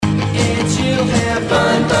have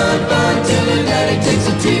fun, fun, fun, till your daddy takes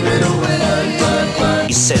a treatment away. Fun, fun.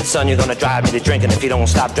 He said, son, you're gonna drive me to drinking if you don't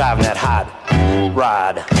stop driving that hot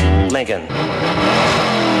rod, Lincoln.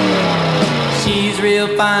 She's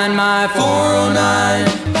real fine, my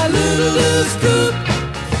 409, my little loose coupe.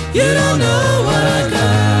 You don't know what I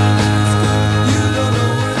got. You don't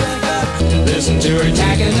know what I got. Listen to her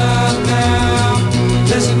tacking up now.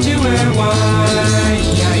 Listen to her whine.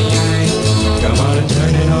 Come on and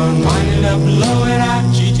turn it on, wind it up, blow it out,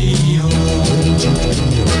 GTO.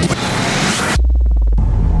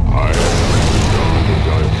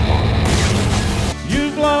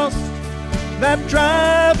 You've lost that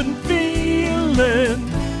driving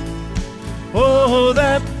feeling. Oh,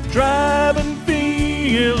 that driving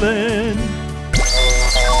feeling.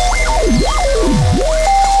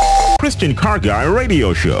 Christian Car Guy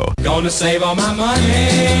Radio Show. Gonna save all my money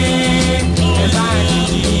and buy a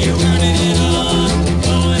GTO.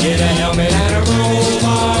 Get a helmet and a roll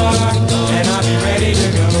bar, and I'll be ready to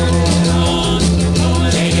go.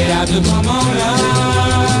 Take it out to Pomona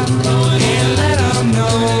and let them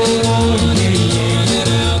know,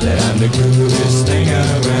 that I'm the coolest thing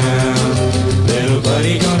around. Little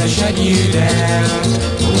buddy gonna shut you down.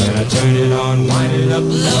 When I turn it on, wind it up,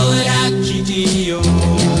 blow it out, GTO.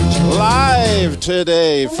 Live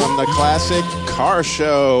today from the Classic Car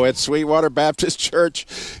Show at Sweetwater Baptist Church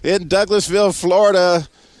in Douglasville, Florida.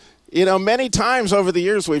 You know, many times over the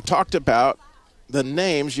years we've talked about the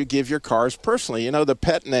names you give your cars personally. You know, the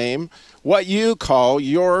pet name, what you call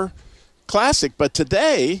your classic. But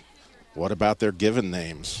today, what about their given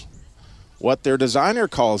names? What their designer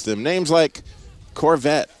calls them. Names like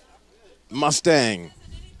Corvette, Mustang.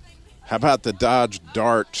 How about the Dodge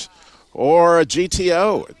Dart or a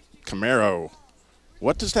GTO, Camaro?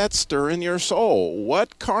 What does that stir in your soul?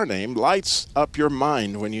 What car name lights up your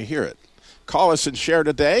mind when you hear it? Call us and share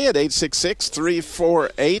today at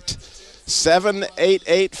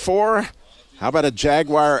 866-348-7884. How about a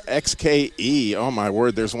Jaguar XKE? Oh, my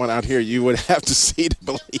word, there's one out here you would have to see to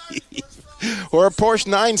believe. Or a Porsche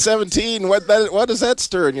 917. What does that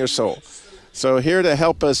stir in your soul? So here to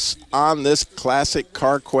help us on this classic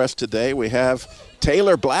car quest today, we have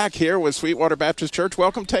Taylor Black here with Sweetwater Baptist Church.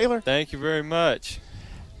 Welcome, Taylor. Thank you very much.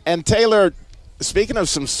 And Taylor, speaking of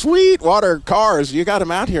some Sweetwater cars, you got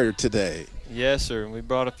them out here today. Yes, sir. We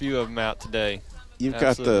brought a few of them out today. You've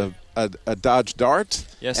Absolutely. got a Dodge Dart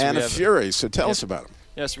and a Fury, so tell us about them.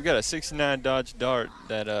 Yes, we got a 69 Dodge Dart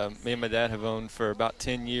that me and my dad have owned for about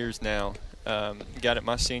 10 years now. Got it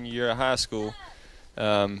my senior year of high school.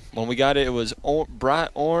 When we got it, it was bright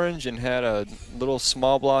orange and had a little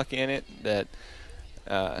small block in it that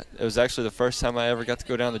it was actually the first time I ever got to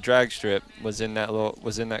go down the drag strip. Was in that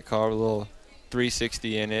car with a little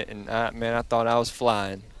 360 in it, and I thought I was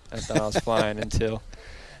flying. Until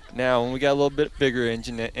now, when we got a little bit bigger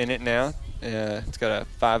engine in it now. It's got a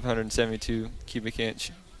 572 cubic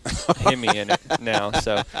inch Hemi in it now,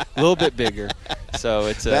 so a little bit bigger.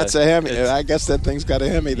 So that's a Hemi. I guess that thing's got a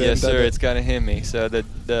Hemi then. Yes, sir. It's got a Hemi. So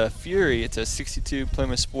the Fury, it's a 62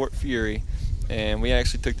 Plymouth Sport Fury, and we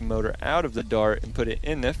actually took the motor out of the Dart and put it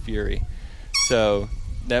in the Fury. So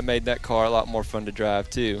that made that car a lot more fun to drive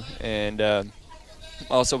too. And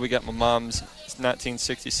also we got my mom's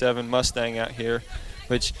 1967 Mustang out here,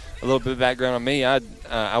 which a little bit of background on me. I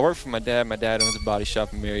work for my dad. My dad owns a body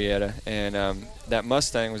shop in Marietta, and that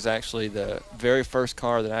Mustang was actually the very first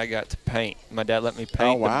car that I got to paint. My dad let me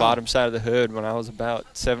paint the bottom side of the hood when I was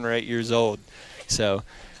about 7 or 8 years old. So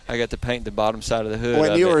I got to paint the bottom side of the hood.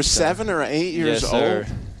 When you were 7 or 8 years old? Yes,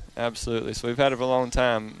 sir. Absolutely. So we've had it for a long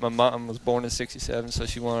time. My mom was born in '67, so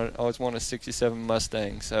she always wanted a '67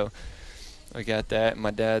 Mustang. So we got that.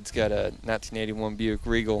 My dad's got a 1981 Buick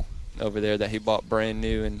Regal over there that he bought brand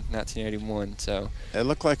new in 1981. So it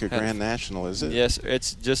looked like a Grand National, is it? Yes,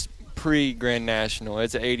 it's just pre-Grand National.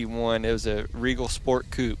 It's an 81. It was a Regal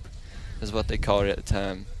Sport Coupe is what they called it at the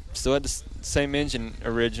time. Still had the same engine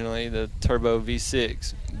originally, the turbo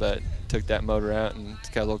V6, but took that motor out and it's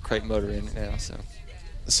got a little crate motor in it now.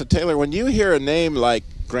 So Taylor, when you hear a name like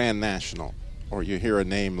Grand National or you hear a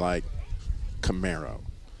name like Camaro,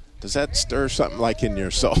 does that stir something like in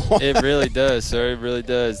your soul? It really does, sir. It really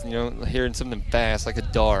does. You know, hearing something fast like a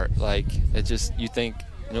Dart, like it just, you think,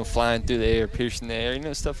 you know, flying through the air, piercing the air, you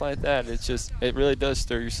know, stuff like that. It's just, it really does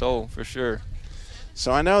stir your soul for sure.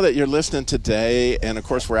 So I know that you're listening today, and of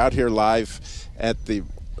course we're out here live at the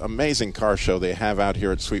amazing car show they have out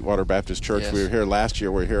here at Sweetwater Baptist Church. Yes. We were here last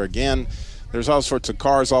year. We're here again. There's all sorts of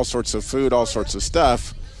cars, all sorts of food, all sorts of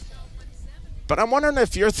stuff. But I'm wondering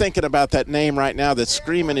if you're thinking about that name right now that's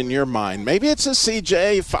screaming in your mind. Maybe it's a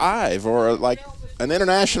CJ5 or like an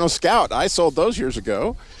International Scout. I sold those years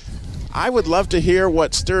ago. I would love to hear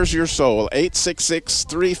what stirs your soul.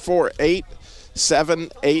 866-348-7884,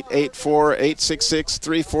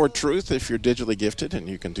 866-34-TRUTH if you're digitally gifted, and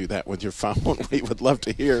you can do that with your phone. We would love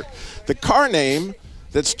to hear the car name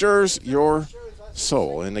that stirs your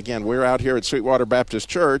soul. And again, we're out here at Sweetwater Baptist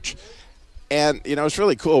Church. And, you know, it's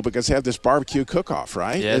really cool because they have this barbecue cook-off,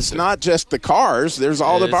 right? Yes, it's sir. not just the cars. There's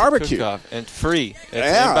all the barbecue. Cook-off. And free. If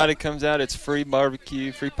Yeah. anybody comes out, it's free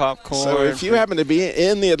barbecue, free popcorn. So if you happen to be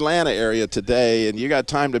in the Atlanta area today and you got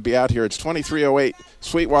time to be out here, it's 2308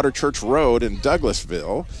 Sweetwater Church Road in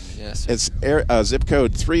Douglasville. Yes, sir. It's zip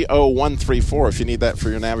code 30134 if you need that for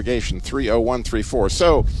your navigation, 30134.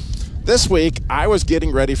 So this week, I was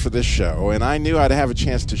getting ready for this show, and I knew I'd have a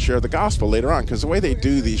chance to share the gospel later on because the way they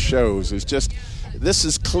do these shows is just, this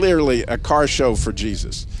is clearly a car show for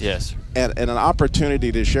Jesus. Yes, sir. And an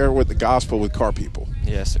opportunity to share with the gospel with car people.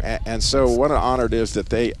 Yes, sir. And so what an honor it is that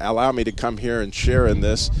they allow me to come here and share in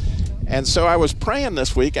this. And so I was praying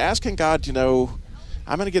this week, asking God, you know,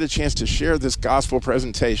 I'm going to get a chance to share this gospel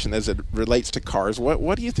presentation as it relates to cars.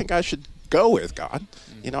 What do you think I should go with, God?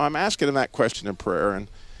 You know, I'm asking him that question in prayer,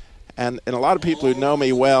 and a lot of people who know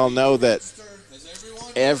me well know that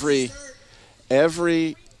every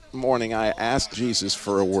morning I ask Jesus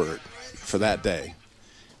for a word for that day.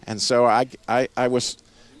 And so I was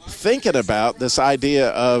thinking about this idea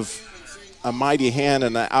of a mighty hand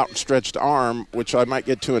and an outstretched arm, which I might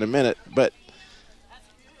get to in a minute,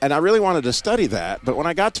 and I really wanted to study that. But when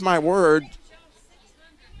I got to my word,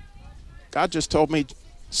 God just told me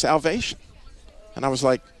salvation. And I was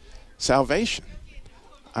like, salvation?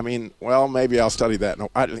 I mean, well, maybe I'll study that. No,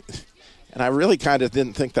 and I really kind of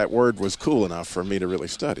didn't think that word was cool enough for me to really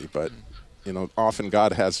study. But, you know, often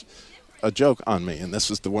God has a joke on me, and this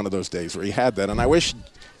was one of those days where he had that. And I wish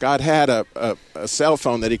God had a cell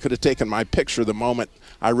phone that he could have taken my picture the moment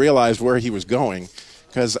I realized where he was going,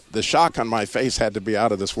 because the shock on my face had to be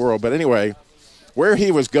out of this world. But anyway, where he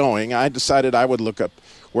was going, I decided I would look up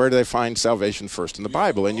where do they find salvation first in the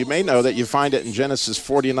Bible. And you may know that you find it in Genesis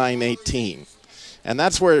 49:18. And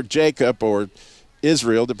that's where Jacob, or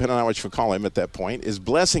Israel, depending on what you call him at that point, is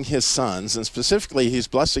blessing his sons. And specifically, he's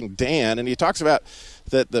blessing Dan. And he talks about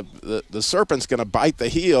that the serpent's going to bite the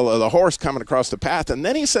heel of the horse coming across the path. And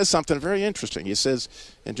then he says something very interesting. He says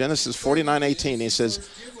in Genesis 49:18, he says,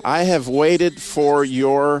 I have waited for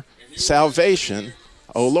your salvation,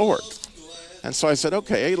 O Lord. And so I said,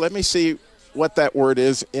 okay, let me see what that word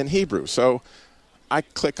is in Hebrew. So I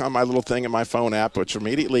click on my little thing in my phone app, which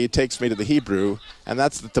immediately takes me to the Hebrew, and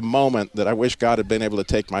that's at the moment that I wish God had been able to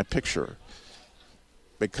take my picture.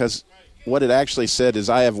 Because what it actually said is,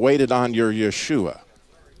 I have waited on your Yeshua,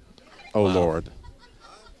 O Lord.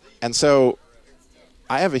 And so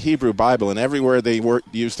I have a Hebrew Bible, and everywhere they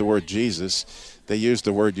use the word Jesus, they use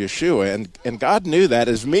the word Yeshua. And God knew that.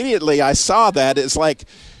 As immediately I saw that, it's like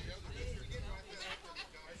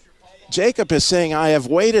Jacob is saying, I have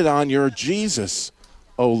waited on your Jesus,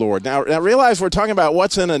 O Lord. Now realize we're talking about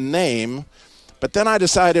what's in a name, but then I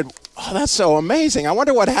decided, oh, that's so amazing. I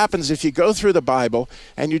wonder what happens if you go through the Bible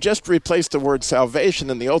and you just replace the word salvation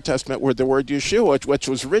in the Old Testament with the word Yeshua, which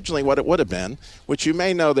was originally what it would have been, which you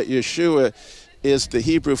may know that Yeshua is the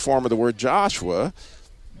Hebrew form of the word Joshua,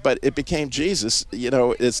 but it became Jesus. You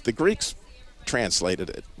know, it's the Greeks translated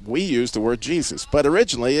it. We use the word Jesus, but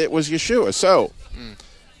originally it was Yeshua. So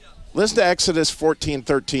listen to Exodus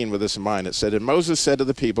 14:13 with this in mind. It said, and Moses said to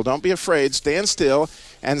the people, don't be afraid, stand still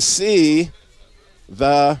and see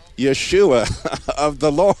the Yeshua of the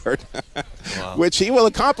Lord, which he will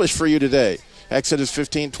accomplish for you today. Exodus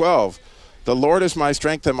 15:12, the Lord is my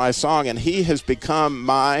strength and my song, and he has become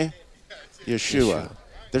my Yeshua.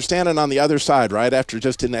 They're standing on the other side, right, after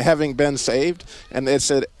just having been saved, and it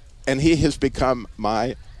said, and he has become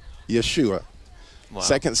my Yeshua.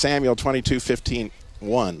 2 Samuel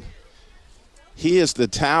 22:15:1. He is the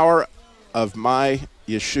tower of my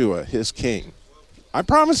Yeshua, his king. I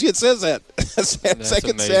promise you it says that.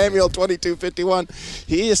 2 Samuel 22:51.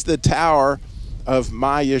 He is the tower of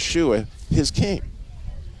my Yeshua, his king.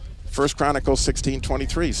 1 Chronicles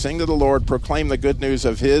 16:23. Sing to the Lord, proclaim the good news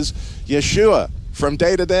of his Yeshua from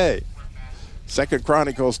day to day. 2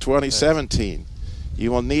 Chronicles 20:17.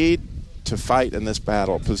 You will need to fight in this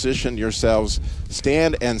battle. Position yourselves.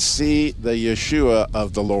 Stand and see the Yeshua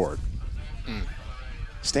of the Lord.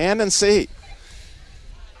 Stand and see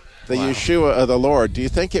the Yeshua of the Lord. Do you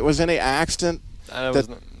think it was any accident that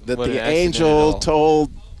the angel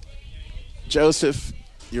told Joseph,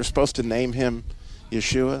 you're supposed to name him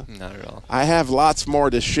Yeshua? Not at all. I have lots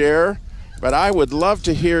more to share, but I would love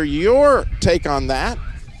to hear your take on that.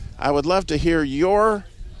 I would love to hear your,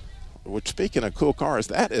 which, speaking of cool cars,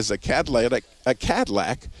 that is a Cadillac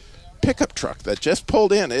pickup truck that just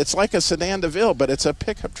pulled in. It's like a sedan DeVille, but it's a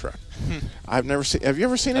pickup truck. I've never seen. Have you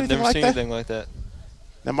ever seen anything like that? I've never seen anything like that.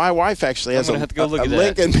 Now, my wife actually has a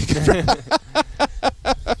Lincoln.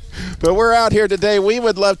 But we're out here today. We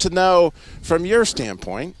would love to know, from your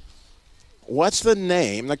standpoint, what's the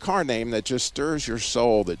name, the car name that just stirs your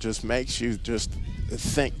soul, that just makes you just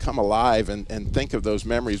come alive and think of those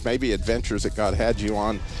memories, maybe adventures that God had you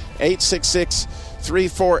on.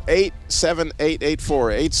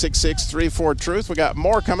 866-348-7884, 866-34-TRUTH. We got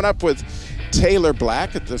more coming up with Taylor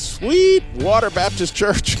Black at the Sweetwater Baptist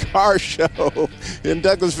Church Car Show in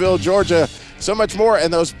Douglasville, Georgia. So much more,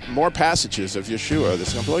 and those more passages of Yeshua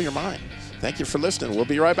that's going to blow your mind. Thank you for listening. We'll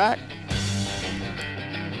be right back.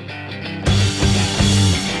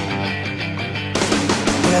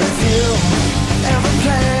 Well, if you ever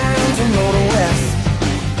plan to go to West,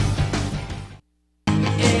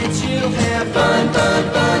 and you'll have fun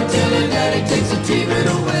till your daddy takes a T-bird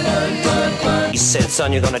away. He said,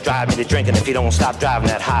 son, you're gonna drive me to drinking if you don't stop driving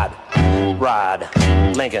that hot rod,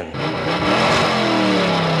 Lincoln.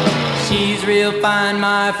 She's real fine,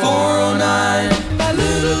 my 409, my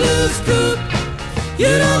little loose coupe.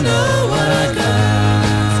 You don't know what I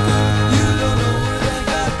got. You don't know what I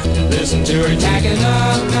got. Listen to her tacking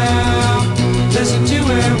up now. Listen to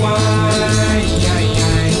her whine.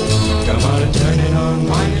 Come on and turn it on,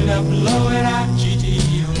 wind it up, blow it out,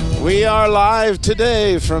 GTO. We are live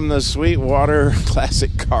today from the Sweetwater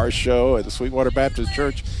Classic Car Show at the Sweetwater Baptist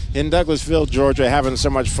Church in Douglasville, Georgia, having so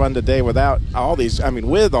much fun today with all these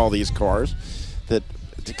cars that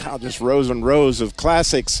just rows and rows of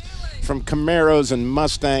classics, from Camaros and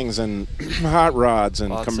Mustangs and hot rods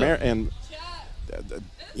and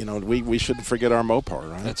we shouldn't forget our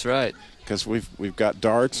Mopar, right? That's right. Because we've got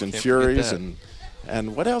Darts and Furies and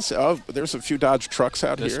what else? Oh, there's a few Dodge trucks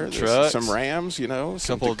out here. There's some Rams,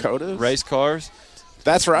 some Dakotas, race cars.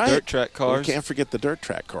 That's right. Dirt track cars. We can't forget the dirt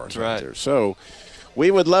track cars right there. So we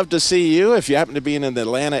would love to see you. If you happen to be in the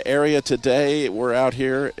Atlanta area today, we're out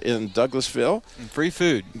here in Douglasville. And free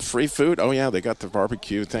food. Free food. Oh, yeah, they got the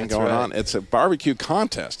barbecue thing going on. It's a barbecue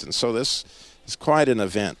contest, and so this is quite an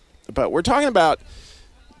event. But we're talking about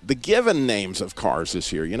the given names of cars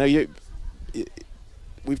this year.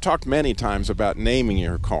 We've talked many times about naming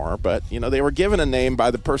your car, but, they were given a name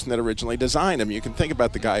by the person that originally designed them. You can think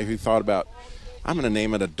about the guy who thought about, I'm going to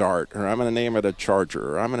name it a Dart, or I'm going to name it a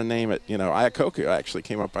Charger, or I'm going to name it, Iacocca actually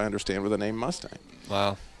came up, I understand, with the name Mustang.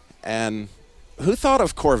 Wow. And who thought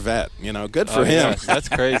of Corvette? Good for him. Yeah, that's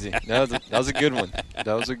crazy. That was a good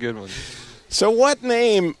one. So what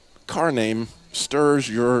car name stirs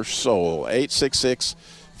your soul?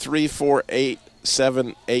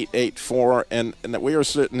 866-348-7884. And we were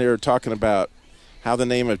sitting there talking about how the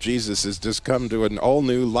name of Jesus has just come to an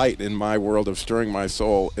all-new light in my world of stirring my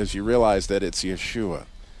soul as you realize that it's Yeshua.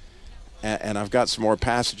 And I've got some more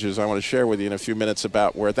passages I want to share with you in a few minutes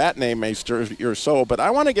about where that name may stir your soul. But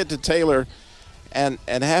I want to get to Taylor and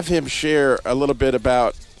have him share a little bit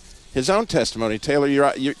about his own testimony. Taylor,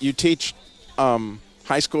 you teach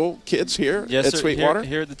high school kids here at Sweetwater?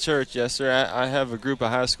 Here at the church, yes, sir. I have a group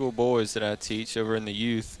of high school boys that I teach over in the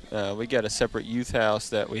youth. We got a separate youth house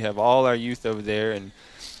that we have all our youth over there, and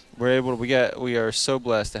we are so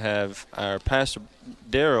blessed to have our pastor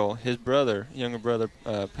Daryl, his younger brother,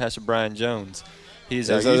 Pastor Brian Jones. He's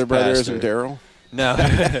our youth other brother pastor. Isn't Daryl? No.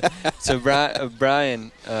 So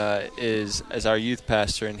Brian is our youth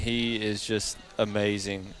pastor, and he is just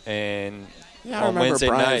amazing. And I remember Wednesday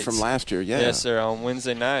Brian nights, from last year. Yeah. Yes, sir. On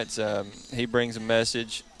Wednesday nights, he brings a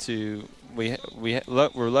message to. We're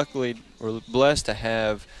blessed to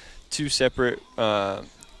have two separate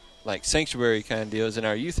sanctuary kind of deals in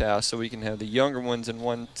our youth house, so we can have the younger ones in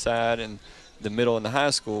one side and the middle and the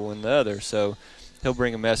high school in the other. So he'll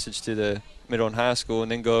bring a message to the middle and high school,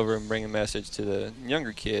 and then go over and bring a message to the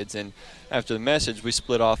younger kids. And after the message, we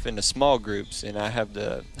split off into small groups, and I have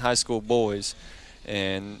the high school boys.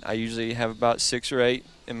 And I usually have about 6 or 8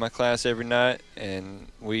 in my class every night, and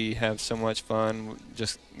we have so much fun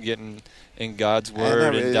just getting in God's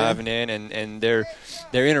Word and diving in, and they're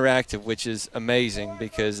interactive, which is amazing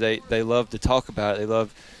because they love to talk about it.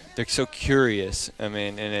 They're so curious. I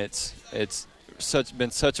mean, and it's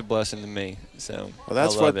been such a blessing to me. So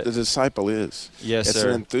that's what the disciple is. Yes, it's sir.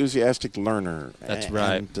 An enthusiastic learner. That's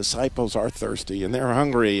right. And disciples are thirsty and they're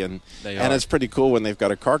hungry, and they are. It's pretty cool when they've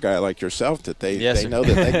got a car guy like yourself that they know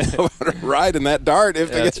that they can go out and ride in that Dart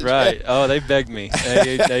if they get That's right. Oh, they begged me.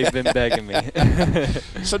 They've been begging me.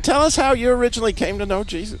 So tell us how you originally came to know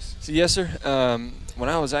Jesus. So, yes, sir. When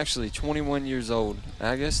I was actually 21 years old,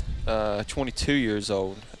 I guess 22 years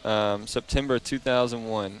old, September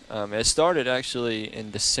 2001. It started actually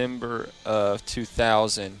in December of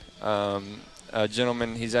 2000. A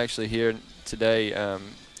gentleman, he's actually here today,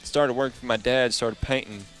 started working for my dad, started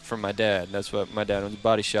painting for my dad. That's what my dad owns, a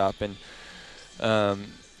body shop. And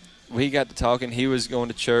we got to talking. He was going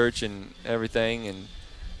to church and everything,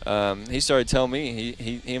 and he started telling me,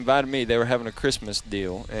 he invited me. They were having a Christmas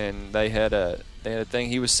deal, and they had a thing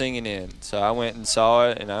he was singing in. So I went and saw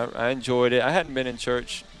it, and I enjoyed it. I hadn't been in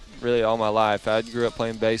church really all my life. I grew up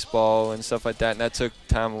playing baseball and stuff like that, and that took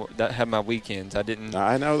time. That had my weekends. I didn't.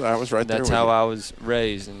 I know. I was right there. That's how I was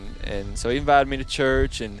raised, and so he invited me to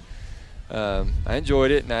church, and I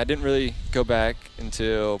enjoyed it. And I didn't really go back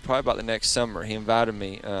until probably about the next summer. He invited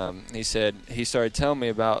me. He said he started telling me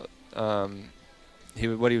about.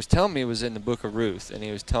 What he was telling me was in the Book of Ruth, and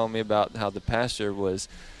he was telling me about how the pastor was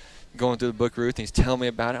going through the Book of Ruth, and he's telling me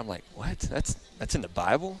about it. I'm like, what? That's in the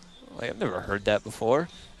Bible? Like, I've never heard that before.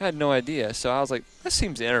 I had no idea. So I was like, that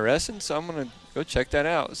seems interesting, so I'm going to go check that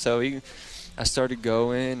out. So I started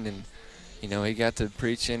going, and, he got to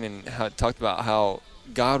preaching and talked about how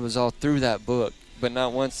God was all through that book, but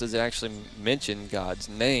not once does it actually mention God's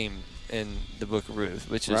name in the Book of Ruth,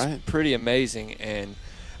 which is pretty amazing. And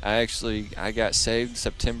I got saved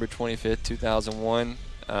September 25th, 2001.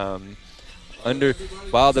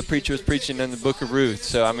 While the preacher was preaching in the Book of Ruth.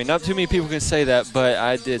 So, I mean, not too many people can say that, but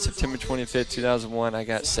I did. September 25th, 2001, I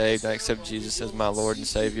got saved. I accepted Jesus as my Lord and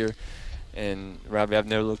Savior. And, Robbie, I've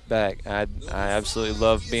never looked back. I absolutely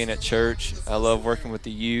love being at church. I love working with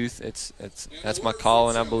the youth. That's my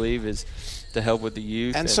calling, I believe, is to help with the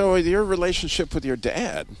youth. And so your relationship with your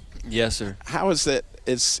dad. Yes, sir. How is that?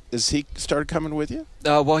 Is he started coming with you?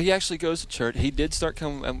 Well, he actually goes to church. He did start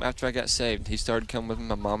coming after I got saved. He started coming with me.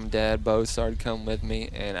 My mom and dad both started coming with me.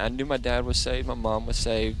 And I knew my dad was saved, my mom was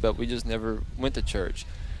saved, but we just never went to church.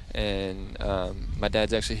 And my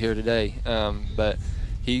dad's actually here today. But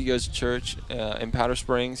he goes to church in Powder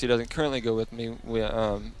Springs. He doesn't currently go with me,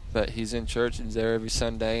 but he's in church. He's there every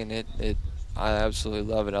Sunday, and I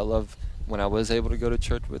absolutely love it. I love when I was able to go to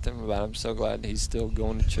church with him, but I'm so glad he's still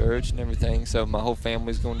going to church and everything. So my whole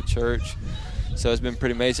family's going to church. So it's been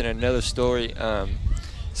pretty amazing. And another story,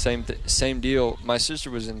 same deal. My sister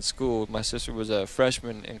was in school. My sister was a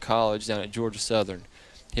freshman in college down at Georgia Southern.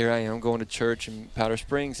 Here I am going to church in Powder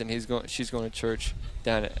Springs, and she's going to church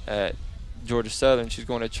down at Georgia Southern. She's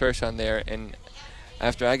going to church on there. And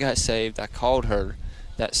after I got saved, I called her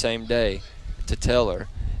that same day to tell her.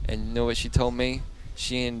 And you know what she told me?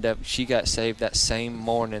 She got saved that same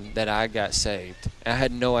morning that I got saved. I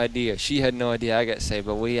had no idea. She had no idea I got saved,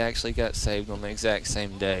 but we actually got saved on the exact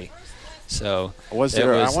same day. So I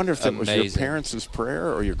wonder if it was your parents'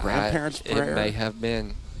 prayer or your grandparents' prayer. It may have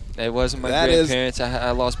been. It wasn't my grandparents. I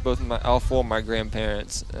lost all four of my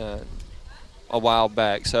grandparents a while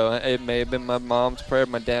back. So it may have been my mom's prayer,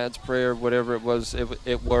 my dad's prayer, whatever it was.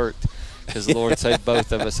 It worked. Because the Lord saved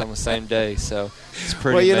both of us on the same day, so it's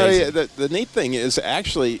pretty amazing. The neat thing is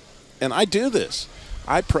actually, and I do this,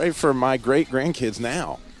 I pray for my great-grandkids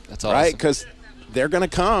now. That's awesome. Right? Because they're going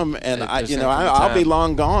to come, and I'll be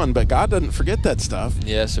long gone, but God doesn't forget that stuff.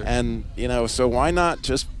 Yes, sir. And, so why not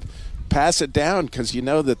just pass it down? Because you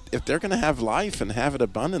know that if they're going to have life and have it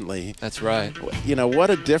abundantly. That's right. What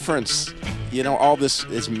a difference all this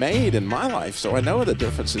is made in my life. So I know the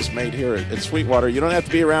difference is made here at Sweetwater. You don't have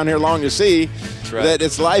to be around here long to see that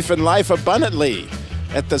it's life and life abundantly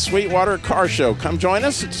at the Sweetwater Car Show. Come join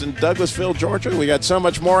us. It's in Douglasville, Georgia. We got so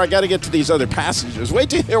much more. I got to get to these other passages. Wait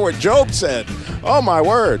till you hear what Job said. Oh, my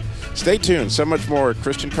word. Stay tuned. So much more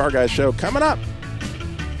Christian Car Guy Show coming up.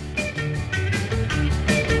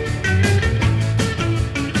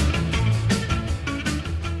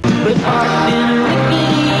 With parked in a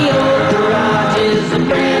Ricky old garage is a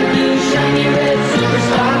brand new shiny red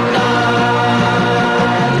superstar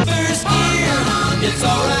car. First gear, it's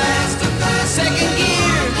alright. Second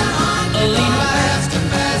gear, a lean right.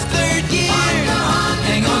 Third gear,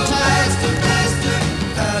 hang on tight.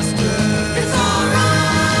 It's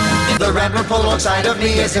alright. The red one pulled alongside of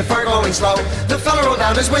me as if we're going slow. The fella rolled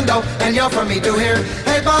down his window and yelled for me to hear,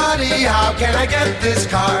 "Hey buddy, how can I get this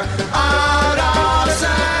car out of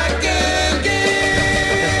second gear?"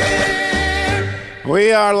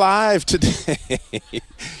 We are live today.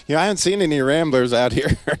 I haven't seen any Ramblers out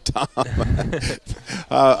here, Tom.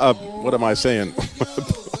 What am I saying?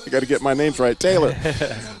 I got to get my names right. Taylor.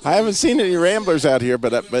 I haven't seen any Ramblers out here,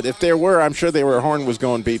 but if there were, I'm sure their horn was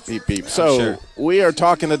going beep, beep, beep. So we are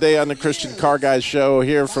talking today on the Christian Car Guys Show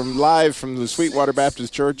here live from the Sweetwater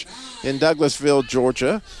Baptist Church in Douglasville,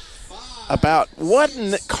 Georgia, about what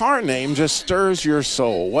car name just stirs your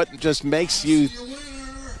soul, what just makes you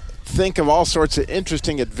think of all sorts of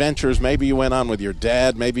interesting adventures. Maybe you went on with your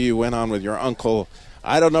dad. Maybe you went on with your uncle.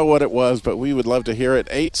 I don't know what it was, but we would love to hear it.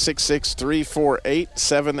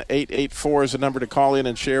 866-348-7884 is the number to call in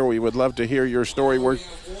and share. We would love to hear your story. We're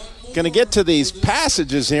going to get to these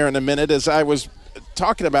passages here in a minute. As I was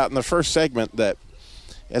talking about in the first segment, that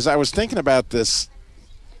as I was thinking about this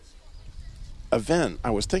event, I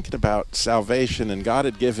was thinking about salvation, and God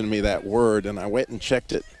had given me that word, and I went and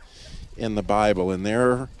checked it in the Bible. And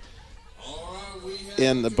there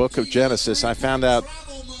in the book of Genesis, I found out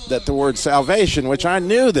that the word salvation, which I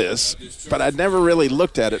knew this, but I'd never really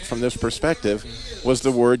looked at it from this perspective, was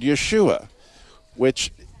the word Yeshua,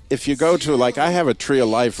 which if you go to, like, I have a Tree of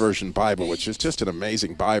Life version Bible, which is just an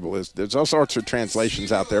amazing Bible. There's all sorts of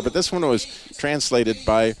translations out there, but this one was translated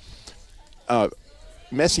by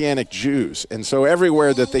Messianic Jews. And so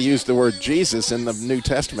everywhere that they use the word Jesus in the New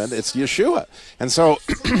Testament, it's Yeshua. And so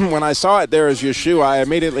when I saw it there as Yeshua, I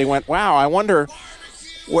immediately went, wow, I wonder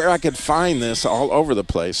where I could find this all over the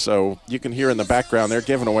place. So you can hear in the background they're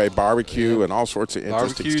giving away barbecue and all sorts of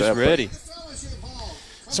interesting stuff. Barbecue's ready.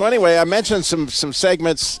 So anyway, I mentioned some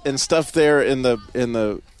segments and stuff there in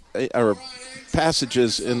the or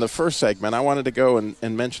passages in the first segment. I wanted to go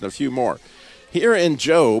and mention a few more. Here in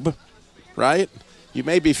Job, right? You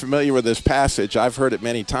may be familiar with this passage. I've heard it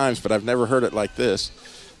many times, but I've never heard it like this.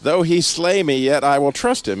 Though he slay me, yet I will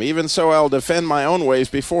trust him. Even so I'll defend my own ways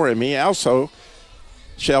before him. He also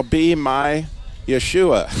shall be my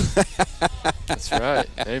Yeshua. That's right.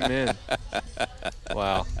 Amen.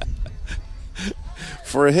 Wow.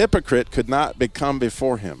 For a hypocrite could not become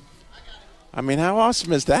before him. I mean, how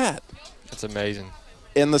awesome is that? That's amazing.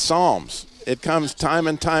 In the Psalms, it comes time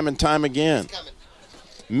and time and time again.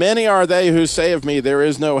 Many are they who say of me, there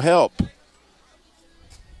is no help.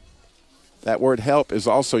 That word help is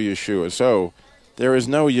also Yeshua. So there is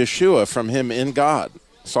no Yeshua from him in God.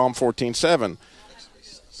 Psalm 14:7.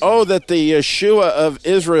 Oh, that the Yeshua of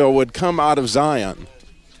Israel would come out of Zion.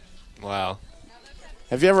 Wow.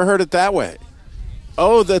 Have you ever heard it that way?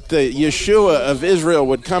 Oh, that the Yeshua of Israel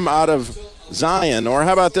would come out of Zion. Or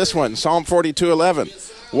how about this one? Psalm 42:11.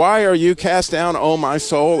 Why are you cast down, O my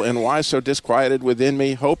soul, and why so disquieted within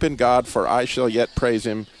me? Hope in God, for I shall yet praise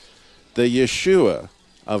him, the Yeshua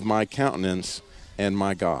of my countenance and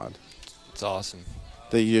my God. It's awesome.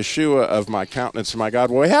 The Yeshua of my countenance and my God.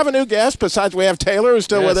 Well, we have a new guest. Besides, we have Taylor, who's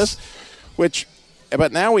still with us.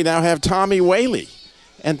 But now we have Tommy Whaley.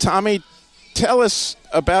 And Tommy, tell us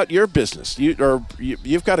about your business. You've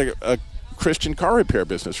got a Christian car repair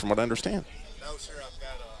business, from what I understand. No, sir. I've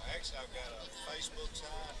got a Facebook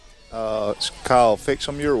site. It's called Fix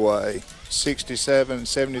 'Em Your Way.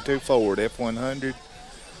 6772 Ford F100.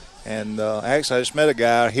 And actually, I just met a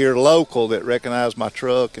guy here local that recognized my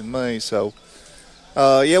truck and me. So,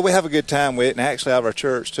 yeah, we have a good time with it. And actually, out of our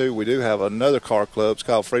church, too, we do have another car club. It's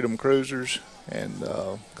called Freedom Cruisers. And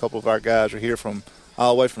a couple of our guys are here from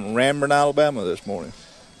all the way from Ranburne, Alabama this morning.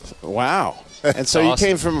 Wow. And so you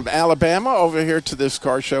came from Alabama over here to this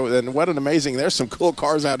car show. And what an amazing – there's some cool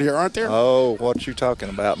cars out here, aren't there? Oh, what you talking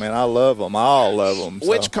about, man? I love them. I all love them.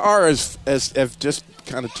 Which car have just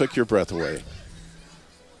kind of took your breath away?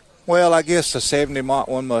 Well, I guess the 70 Mach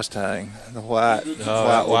 1 Mustang, the white with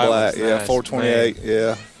black. Yeah, nice. 428. Man.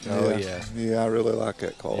 Yeah. Oh, yeah. Yeah, I really like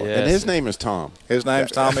that car. Yeah. And his name is Tom. His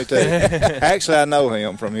name's Tommy, too. Actually, I know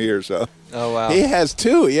him from here, so. Oh, wow. He has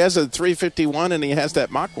two. He has a 351 and he has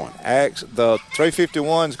that Mach 1. The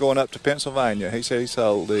 351's going up to Pennsylvania. He said he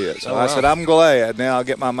sold it. So Oh, I wow. said, I'm glad. Now I'll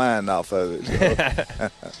get my mind off of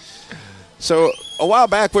it. So a while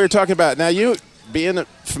back we were talking about, now you being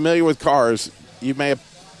familiar with cars, you may have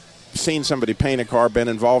seen somebody paint a car, been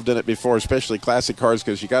involved in it before, especially classic cars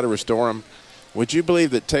because you got to restore them. Would you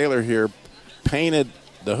believe that Taylor here painted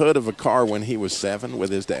the hood of a car when he was 7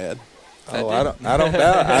 with his dad? Oh, I don't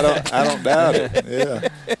doubt it. Yeah.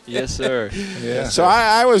 Yes, sir. Yeah. So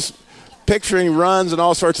I was picturing runs and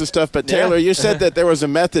all sorts of stuff, but Taylor, Yeah. you said that there was a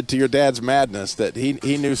method to your dad's madness, that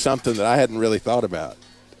he knew something that I hadn't really thought about.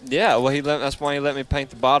 Yeah, well, that's why he let me paint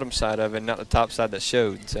the bottom side of it, not the top side that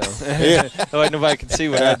showed. So that way nobody could see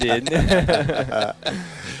what I did.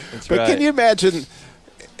 That's But right. can you imagine,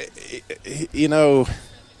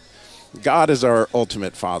 God is our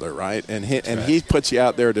ultimate father, right? And he puts you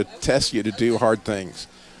out there to test you to do hard things.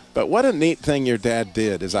 But what a neat thing your dad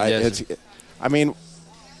did. I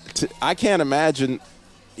can't imagine,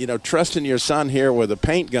 trusting your son here with a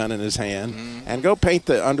paint gun in his hand and go paint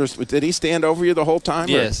the under. Did he stand over you the whole time?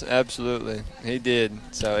 Yes, absolutely. He did.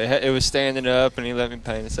 So it was standing up, and he let me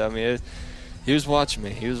paint it. So, I mean, he was watching me.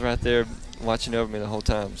 He was right there watching over me the whole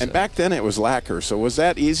time. So. And back then it was lacquer. So was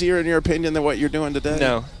that easier in your opinion than what you're doing today?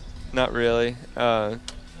 No, not really. The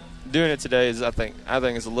doing it today is I think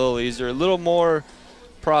it's a little easier, a little more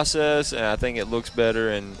process, and I think it looks better.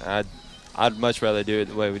 And I'd much rather do it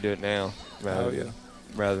the way we do it now,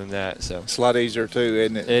 rather than that. So it's a lot easier too,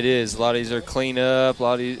 isn't it? It is a lot easier to clean up.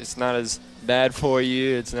 It's not as bad for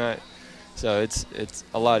you. It's not. So it's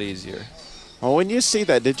a lot easier. Well, when you see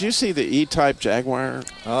that, did you see the E-Type Jaguar?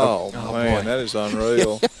 Oh man, boy. That is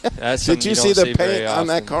unreal. Did you see the paint on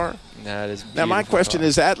that car? That is. Now my question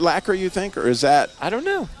is that lacquer, you think, or is that? I don't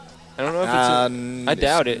know. I don't know if it's. I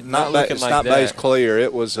doubt it. Not looking it's like not that. base clear.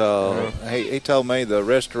 It was. He told me the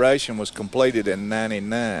restoration was completed in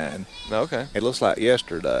 '99. Okay. It looks like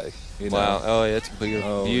yesterday. Wow. Know? Oh yeah, it's a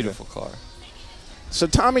beautiful car. So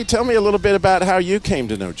Tommy, tell me a little bit about how you came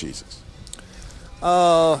to know Jesus.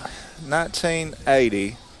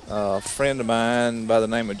 1980. A friend of mine by the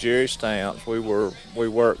name of Jerry Stamps. We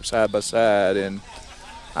worked side by side, and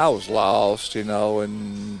I was lost,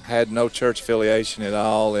 and had no church affiliation at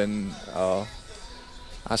all. And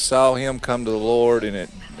I saw him come to the Lord,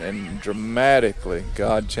 and dramatically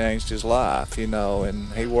God changed his life,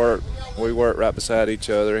 And we worked right beside each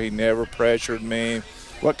other. He never pressured me.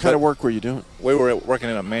 What kind of work were you doing? We were working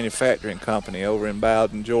in a manufacturing company over in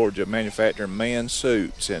Bowden, Georgia, manufacturing men's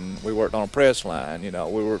suits, and we worked on a press line. We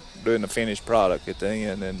were doing the finished product at the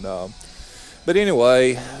end. And but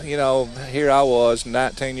anyway, here I was,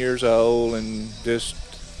 19 years old, and just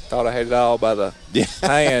thought I had it all by the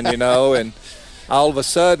hand, and all of a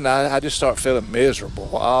sudden I just start feeling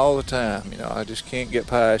miserable all the time. I just can't get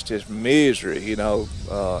past this misery,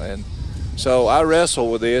 and so I wrestled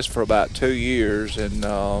with this for about 2 years, and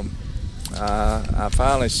I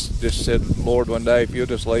finally just said, Lord, one day, if you'll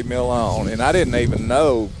just leave me alone. And I didn't even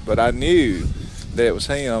know, but I knew that it was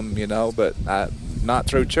him, but not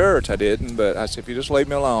through church, I didn't. But I said, if you just leave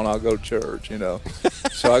me alone, I'll go to church, So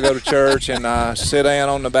I go to church, and I sit down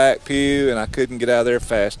on the back pew, and I couldn't get out of there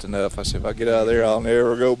fast enough. I said, if I get out of there, I'll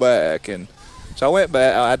never go back. And so I went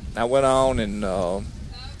back. I went on, and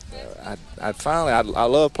I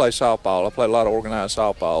love to play softball. I played a lot of organized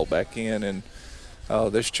softball back in, and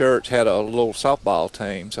this church had a little softball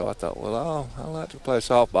team. So I thought, well, I'd like to play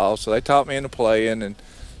softball. So they taught me into playing, and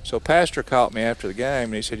so pastor called me after the game,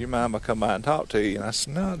 and he said, you mind if I come by and talk to you? And I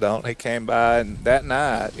said, no, I don't. He came by, and that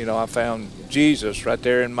night, I found Jesus right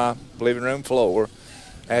there in my living room floor.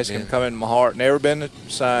 Asked him to come into my heart. Never been the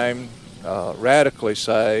same, radically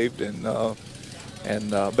saved, but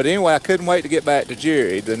anyway, I couldn't wait to get back to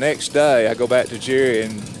Jerry. The next day, I go back to Jerry,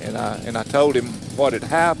 and I told him what had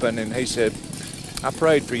happened, and he said, I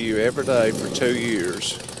prayed for you every day for 2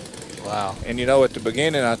 years. Wow. And at the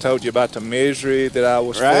beginning, I told you about the misery that I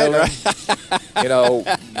was feeling.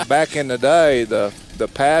 Right. Back in the day, the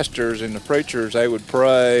pastors and the preachers, they would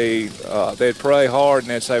pray. They'd pray hard,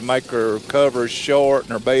 and they'd say, make her covers short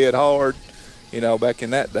and her bed hard. Back in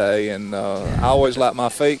that day, and I always liked my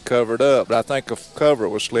feet covered up, but I think a cover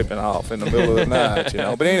was slipping off in the middle of the night,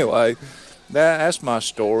 But anyway, that's my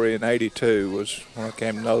story. In '82 was when I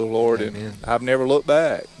came to know the Lord, Amen. and I've never looked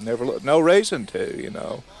back. No reason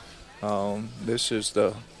to, This is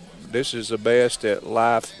the best that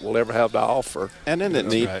life will ever have to offer. And isn't it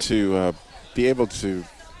neat to be able to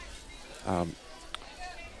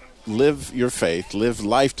live your faith, live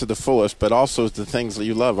life to the fullest, but also the things that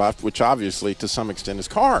you love, which obviously to some extent is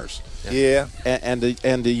cars. Yeah. And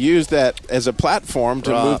to use that as a platform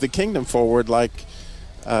to move the kingdom forward, like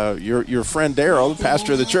your friend Daryl, the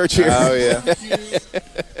pastor of the church here. Oh yeah.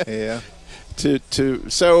 Yeah.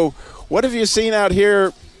 So what have you seen out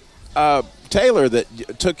here, Taylor,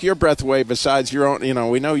 that took your breath away besides your own?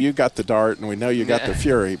 We know you got the Dart and we know you got the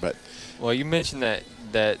Fury, but well, you mentioned that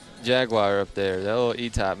Jaguar up there, that little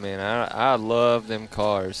E-Type, man. I love them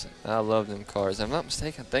cars. I'm not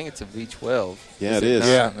mistaken, I think it's a V12. Yeah, it is.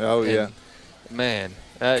 Yeah. Oh, yeah. Man.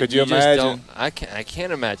 Could you imagine? I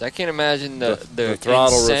can't imagine. I can't imagine the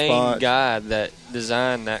throttle insane response. guy that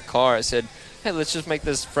designed that car. It said, hey, let's just make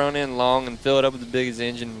this front end long and fill it up with the biggest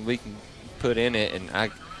engine we can put in it. And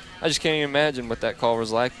I just can't even imagine what that car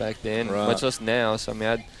was like back then, much less now. So, I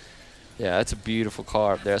mean, that's a beautiful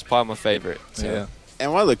car up there. It's probably my favorite. So. Yeah.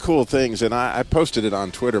 And one of the cool things, and I posted it on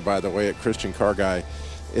Twitter, by the way, at Christian Car Guy,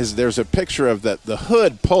 is there's a picture of the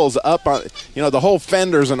hood pulls up on, the whole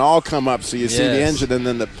fenders and all come up, so you see the engine, and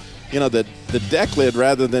then the deck lid,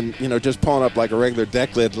 rather than just pulling up like a regular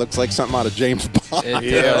deck lid, looks like something out of James Bond.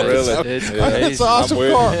 Yeah, really. So, It's it's crazy. awesome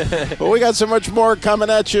car. But we got so much more coming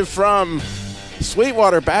at you from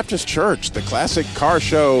Sweetwater Baptist Church, the classic car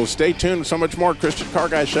show. Stay tuned. So much more Christian Car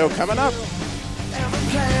Guy show coming up.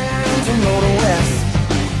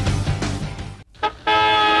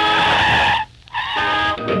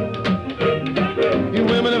 You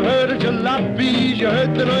women have heard of jalopies, you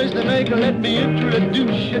heard the noise the Jamaica, let me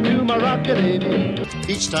introduce you to my rocket lady.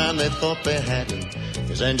 Each time they thought they had him,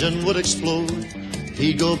 his engine would explode.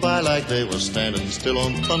 He'd go by like they were standing still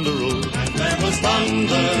on Thunder Road. And there was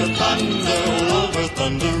thunder, thunder all over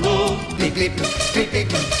Thunder Road. Beep, beep, beep,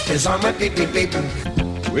 beep, his arm went beep, beep, beep.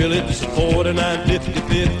 Well, it's 49, 50,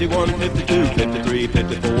 51, 52, 53,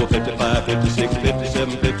 54, 55, 56,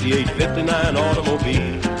 57, 58, 59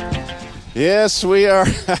 automobile. Yes, we are.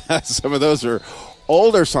 Some of those are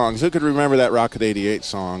older songs. Who could remember that Rocket 88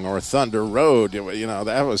 song or Thunder Road? You know,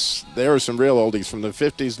 there were some real oldies from the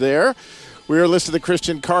 50s there. We are listening to the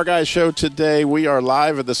Christian Car Guy Show today. We are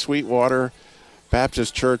live at the Sweetwater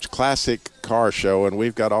Baptist Church Classic Car Show, and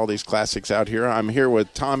we've got all these classics out here. I'm here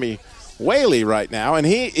with Tommy Whaley right now, and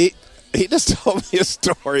he just told me a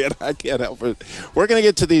story, and I can't help it. We're going to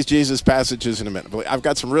get to these Jesus passages in a minute. But I've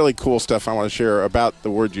got some really cool stuff I want to share about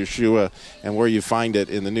the word Yeshua and where you find it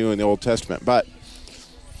in the New and the Old Testament. But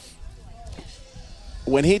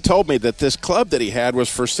when he told me that this club that he had was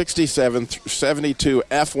for 67 through 72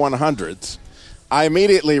 F-100s, I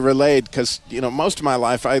immediately relayed, because, you know, most of my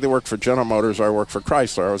life I either worked for General Motors or I worked for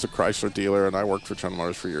Chrysler. I was a Chrysler dealer, and I worked for General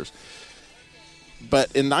Motors for years.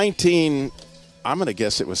 But in I'm going to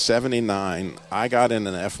guess it was 79, I got in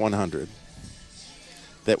an F-100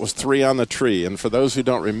 that was 3 on the tree. And for those who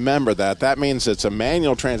don't remember that means it's a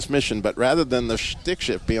manual transmission, but rather than the stick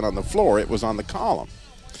shift being on the floor, it was on the column.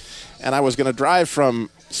 And I was going to drive from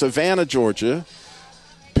Savannah, Georgia,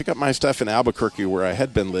 pick up my stuff in Albuquerque where I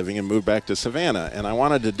had been living, and move back to Savannah. And I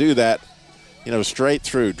wanted to do that, you know, straight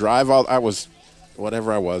through. I was,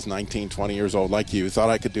 whatever I was, 19, 20 years old, like you, thought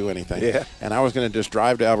I could do anything. Yeah. And I was going to just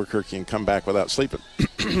drive to Albuquerque and come back without sleeping.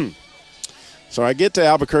 So I get to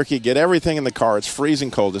Albuquerque, get everything in the car. It's freezing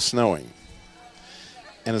cold. It's snowing.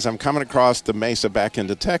 And as I'm coming across the mesa back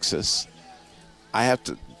into Texas, I have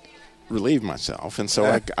to relieve myself. And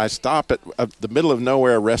so I stop at the middle of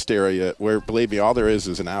nowhere rest area where, believe me, all there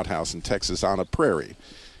is an outhouse in Texas on a prairie.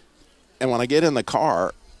 And when I get in the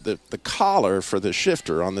car, the collar for the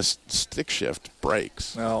shifter on this stick shift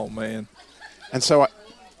breaks. Oh, man. And so,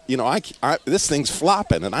 this thing's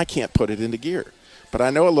flopping, and I can't put it into gear. But I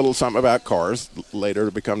know a little something about cars later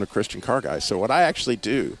to become the Christian Car Guy. So what I actually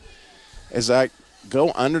do is I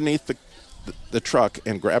go underneath the truck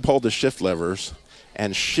and grab hold of shift levers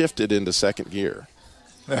and shift it into second gear.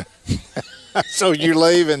 So you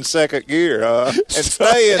leave in second gear, and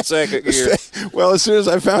stay in second gear. Well, as soon as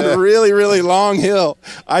I found a really, really long hill,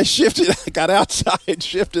 I got outside,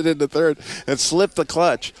 shifted into third, and slipped the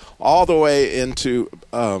clutch all the way into,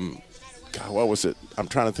 what was it? I'm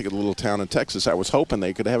trying to think of the little town in Texas. I was hoping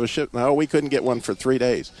they could have a shift. No, we couldn't get one for 3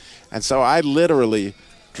 days. And so I literally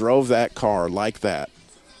drove that car like that,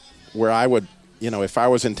 where I would, if I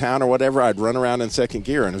was in town or whatever, I'd run around in second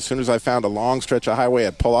gear. And as soon as I found a long stretch of highway,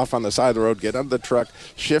 I'd pull off on the side of the road, get under the truck,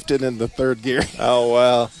 shift it into third gear.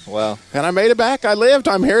 Oh, wow. And I made it back. I lived.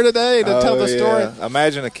 I'm here today to tell the story.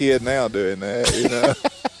 Imagine a kid now doing that,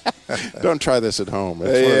 Don't try this at home.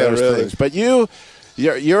 It's one of those things. But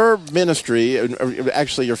your ministry,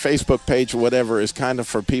 actually your Facebook page or whatever, is kind of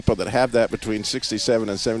for people that have that between 67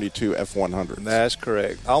 and 72 F-100. That's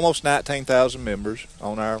correct. Almost 19,000 members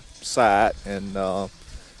on our site, and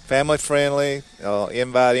family friendly.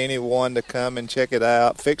 Invite anyone to come and check it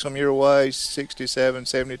out. Fix them your way, 67,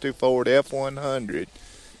 72 Ford F-100.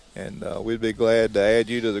 And we'd be glad to add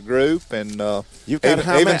you to the group, and You've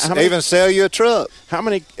got even sell you a truck. How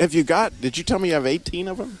many have you got? Did you tell me you have 18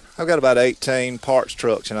 of them? I've got about 18 parts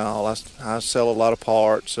trucks and all. I sell a lot of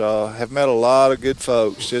parts. Have met a lot of good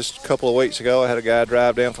folks. Just a couple of weeks ago, I had a guy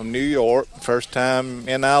drive down from New York, first time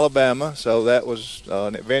in Alabama, so that was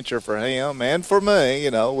an adventure for him and for me.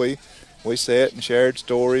 We sat and shared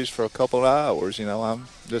stories for a couple of hours. I'm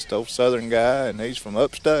just a southern guy, and he's from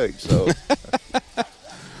upstate, so...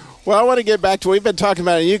 Well, I want to get back to, we've been talking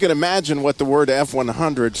about it. You can imagine what the word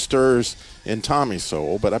F-100 stirs in Tommy's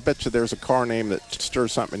soul, but I bet you there's a car name that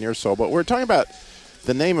stirs something in your soul. But we're talking about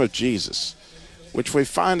the name of Jesus, which we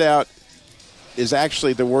find out is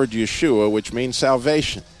actually the word Yeshua, which means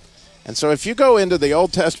salvation. And so if you go into the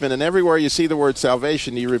Old Testament and everywhere you see the word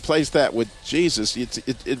salvation, you replace that with Jesus,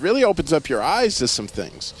 it really opens up your eyes to some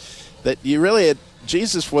things. That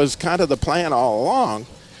Jesus was kind of the plan all along.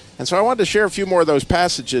 And so I wanted to share a few more of those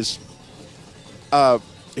passages.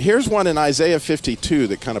 Here's one in Isaiah 52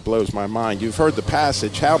 that kind of blows my mind. You've heard the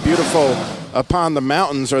passage, how beautiful upon the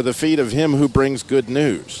mountains are the feet of him who brings good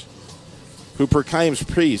news, who proclaims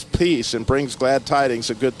peace and brings glad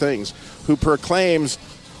tidings of good things, who proclaims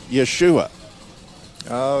Yeshua.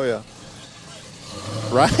 Oh, yeah.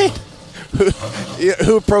 Right?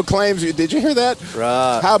 who proclaims you. Did you hear that?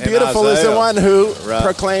 Right. How In beautiful is the Isaiah. one who Right.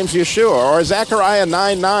 proclaims Yeshua. Or Zechariah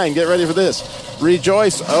 9:9. Get ready for this.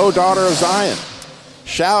 Rejoice, O daughter of Zion.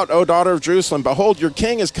 Shout, O daughter of Jerusalem. Behold, your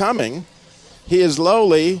king is coming. He is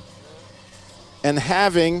lowly and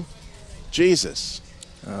having Jesus.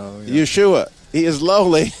 Oh, yeah. Yeshua. He is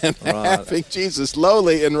lowly and Right. having Jesus.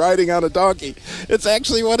 Lowly and riding on a donkey. It's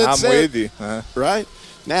actually what it I'm says. with you. Huh? Right?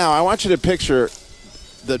 Now, I want you to picture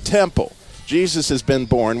the temple. Jesus has been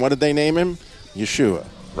born. What did they name him? Yeshua.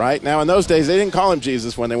 Right? Now, in those days, they didn't call him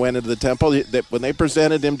Jesus when they went into the temple. When they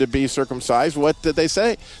presented him to be circumcised, what did they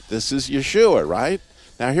say? This is Yeshua, right?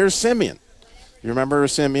 Now, here's Simeon. You remember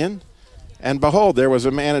Simeon? And behold, there was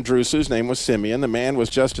a man in Jerusalem whose name was Simeon. The man was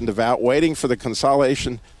just and devout, waiting for the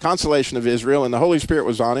consolation of Israel, and the Holy Spirit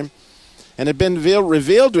was on him. And it had been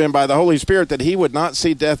revealed to him by the Holy Spirit that he would not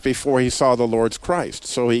see death before he saw the Lord's Christ.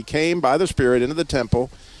 So he came by the Spirit into the temple,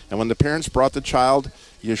 and when the parents brought the child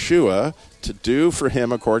Yeshua to do for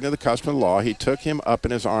him according to the custom of the law, he took him up in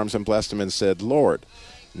his arms and blessed him and said, Lord,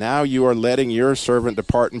 now you are letting your servant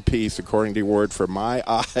depart in peace according to your word, for my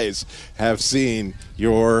eyes have seen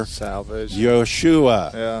your Salvation.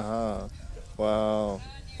 Yeshua. Yeah. Wow.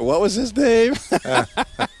 What was his name? Yeah.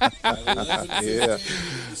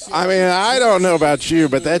 I mean, I don't know about you,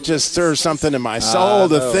 but that just stirs something in my soul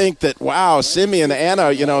to think that, wow, Simeon,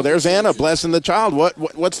 Anna, there's Anna blessing the child.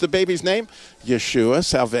 What's the baby's name? Yeshua,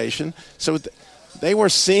 salvation. So they were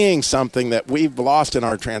seeing something that we've lost in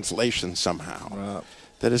our translation somehow. Right.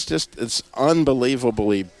 That is just, it's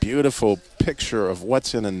unbelievably beautiful picture of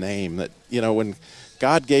what's in a name that, when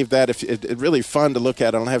God gave that, it's really fun to look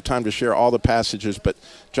at. I don't have time to share all the passages, but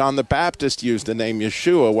John the Baptist used the name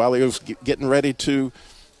Yeshua while he was getting ready to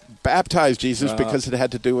baptize Jesus because it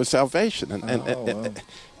had to do with salvation.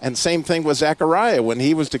 And same thing with Zechariah when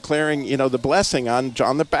he was declaring, the blessing on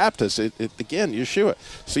John the Baptist. Again, Yeshua.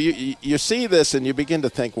 So you see this and you begin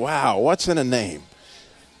to think, wow, what's in a name?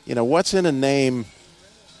 What's in a name?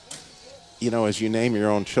 As you name your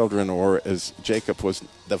own children, or as Jacob was,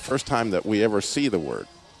 the first time that we ever see the word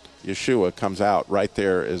Yeshua comes out right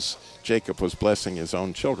there as Jacob was blessing his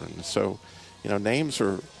own children. So, names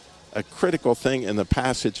are a critical thing in the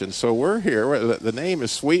passage. And so we're here. The name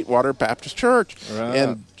is Sweetwater Baptist Church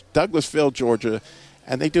in Douglasville, Georgia,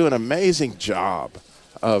 and they do an amazing job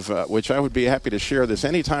of which I would be happy to share this.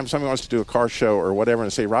 Anytime somebody wants to do a car show or whatever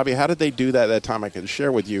and say, Robbie, how did they do that time? I can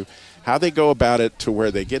share with you how they go about it to where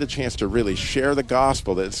they get a chance to really share the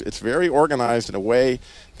gospel. It's very organized in a way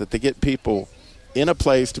that they get people in a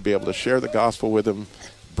place to be able to share the gospel with them,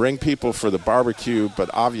 bring people for the barbecue, but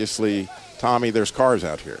obviously, Tommy, there's cars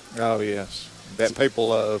out here. Oh, yes. That people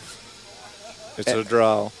love. It's a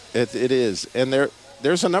draw. It is. And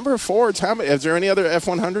there's a number of Fords. Is there any other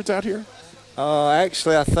F-100s out here?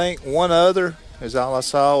 Actually, I think one other is all I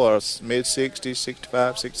saw was mid-60s,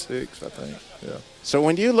 65, 66, I think. Yeah. So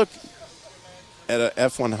when you look at a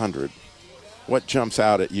F-100, what jumps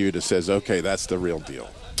out at you that says, okay, that's the real deal?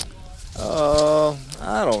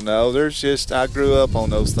 I don't know. I grew up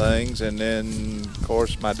on those things, and then, of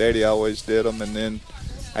course, my daddy always did them, and then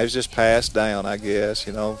I was just passed down, I guess,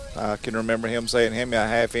 I can remember him saying, hand me a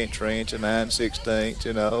half-inch wrench and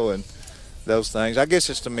 9/16, and those things. I guess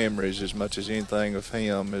it's the memories as much as anything of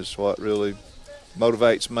him is what really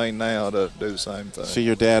motivates me now to do the same thing. So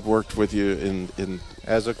your dad worked with you in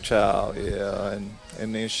as a child, yeah, and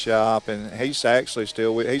in his shop, and he's actually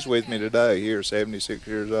he's with me today here, 76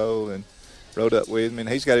 years old, and rode up with me. And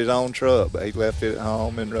he's got his own truck, but he left it at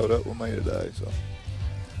home and rode up with me today. So.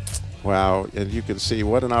 Wow, and you can see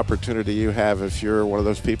what an opportunity you have if you're one of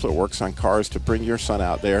those people that works on cars to bring your son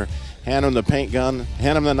out there, hand him the paint gun,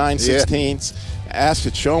 hand him the 9/16, ask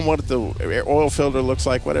it, show him what the oil filter looks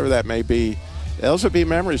like, whatever that may be. Those would be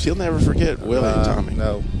memories he'll never forget, will he, Tommy?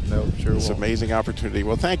 No, sure It's an won't. amazing opportunity.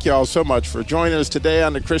 Well, thank you all so much for joining us today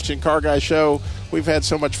on the Christian Car Guy Show. We've had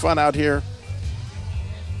so much fun out here.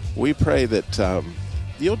 We pray that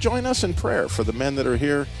you'll join us in prayer for the men that are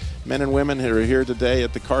here, men and women who are here today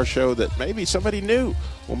at the car show that maybe somebody knew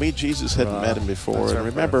will meet Jesus, hadn't met him before. And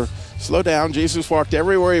remember, slow down. Jesus walked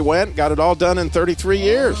everywhere he went, got it all done in 33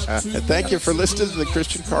 years. And thank you for listening to the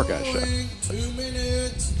Christian Car Guy Show. 2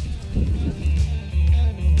 minutes.